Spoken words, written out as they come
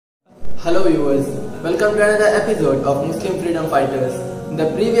Hello viewers, welcome to another episode of Muslim Freedom Fighters. In the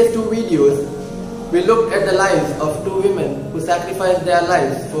previous two videos, we looked at the lives of two women who sacrificed their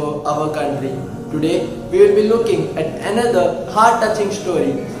lives for our country. Today, we will be looking at another heart-touching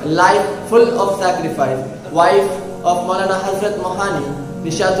story, a life full of sacrifice, wife of Maulana Hazrat Mohani,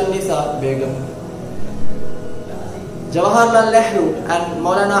 Nishathunnisa Begum. Jawaharlal Nehru and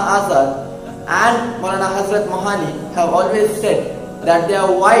Maulana Azad and Maulana Hazrat Mohani have always said that their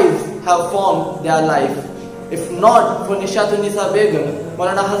wives have formed their life. If not for Nishathunnisa Begum,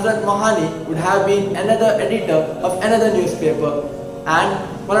 Maulana Hazrat Mohani would have been another editor of another newspaper, and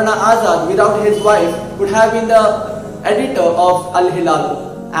Maulana Azad without his wife would have been the editor of Al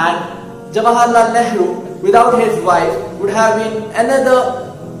Hilal, and Jawaharlal Nehru without his wife would have been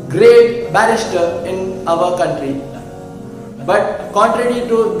another great barrister in our country. But contrary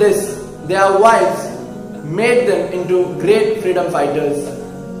to this, their wives made them into great freedom fighters.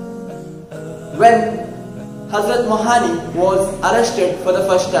 When Hazrat Mohani was arrested for the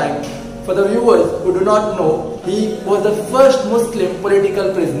first time, for the viewers who do not know, he was the first Muslim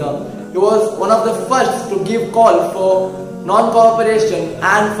political prisoner. He was one of the first to give call for non-cooperation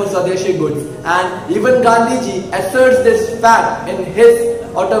and for Swadeshi goods. And even Gandhiji asserts this fact in his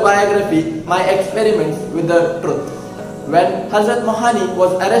autobiography, My Experiments with the Truth. When Hazrat Mohani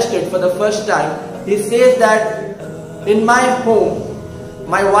was arrested for the first time, he says that in my home,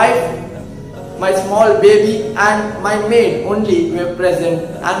 my wife, my small baby and my maid only were present,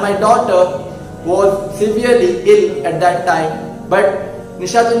 and my daughter was severely ill at that time. But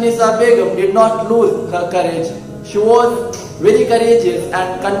Nishathunnisa Begum did not lose her courage. She was very courageous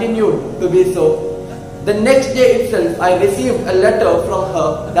and continued to be so. The next day itself, I received a letter from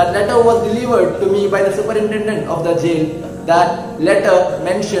her. That letter was delivered to me by the superintendent of the jail. That letter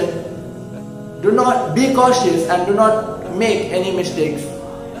mentioned, do not be cautious and do not make any mistakes.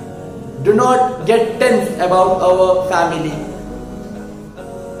 Do not get tense about our family.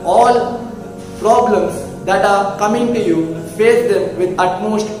 All problems that are coming to you, face them with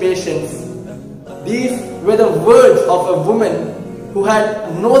utmost patience. These were the words of a woman who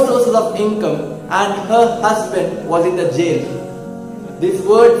had no sources of income and her husband was in the jail. These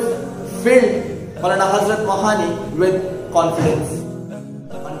words filled Maulana Hazrat Mohani with confidence.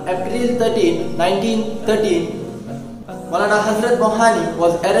 On April 13, 1913, Maulana Hazrat Mohani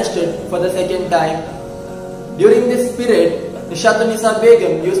was arrested for the second time. During this period, Nishathunnisa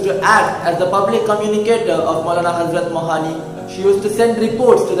Begum used to act as the public communicator of Maulana Hazrat Mohani. She used to send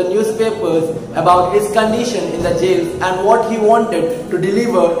reports to the newspapers about his condition in the jails and what he wanted to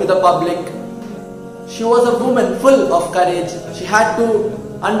deliver to the public. She was a woman full of courage. She had to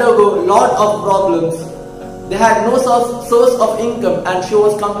undergo a lot of problems. They had no source of income and she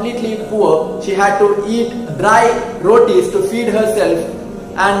was completely poor. She had to eat dry rotis to feed herself,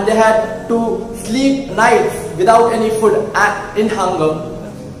 and they had to sleep nights without any food in hunger.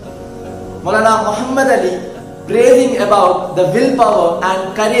 Maulana Muhammad Ali, praising about the willpower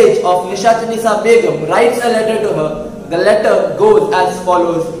and courage of Nishathunnisa Begum, writes a letter to her. The letter goes as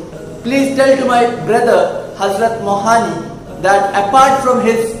follows. Please tell to my brother Hazrat Mohani that apart from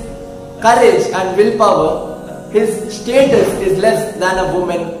his courage and willpower, his status is less than a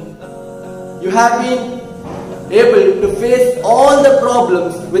woman. You have been able to face all the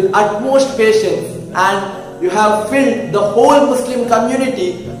problems with utmost patience, and you have filled the whole Muslim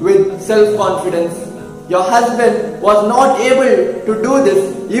community with self-confidence. Your husband was not able to do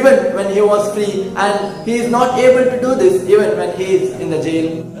this even when he was free, and he is not able to do this even when he is in the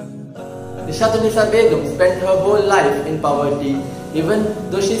jail. Nishathunnisa Begum spent her whole life in poverty. Even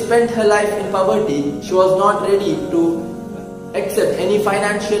though she spent her life in poverty, she was not ready to accept any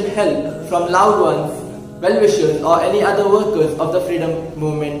financial help from loved ones, well-wishers or any other workers of the freedom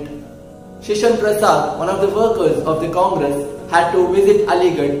movement. Shishan Prasad, one of the workers of the Congress, had to visit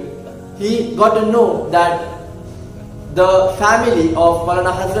Aligarh. He got to know that the family of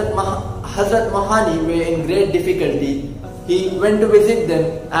Maulana Hazrat Mohani were in great difficulty. He went to visit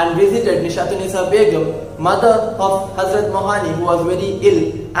them and visited Nishathunnisa Begum, mother of Hazrat Mohani, who was very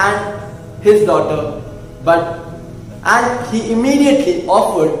ill, and his daughter. And he immediately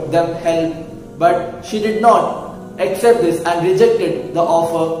offered them help, but she did not accept this and rejected the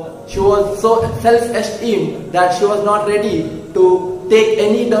offer. She was so self-esteemed that she was not ready to take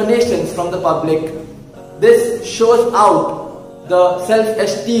any donations from the public. This shows out the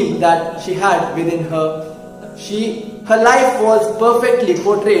self-esteem that she had within her. Her life was perfectly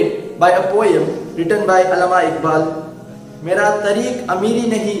portrayed by a poem written by Allama Iqbal. मेरा तरीक अमीरी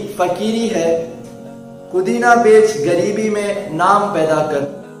नहीं फकीरी है, खुदी ना बेच गरीबी में नाम पैदा कर.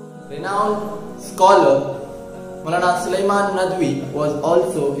 Renowned scholar Maulana Sulaiman Nadwi was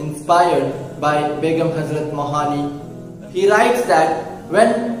also inspired by Begum Hazrat Mohani. He writes that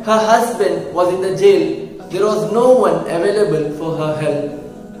when her husband was in the jail, there was no one available for her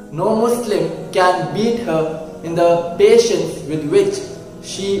help. No Muslim can beat her in the patience with which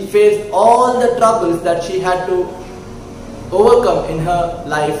she faced all the troubles that she had to overcome in her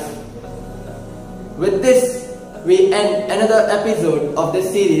life. With this, we end another episode of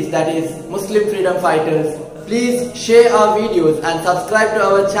this series, that is Muslim Freedom Fighters. Please share our videos and subscribe to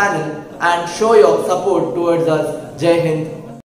our channel and show your support towards us. Jai Hind.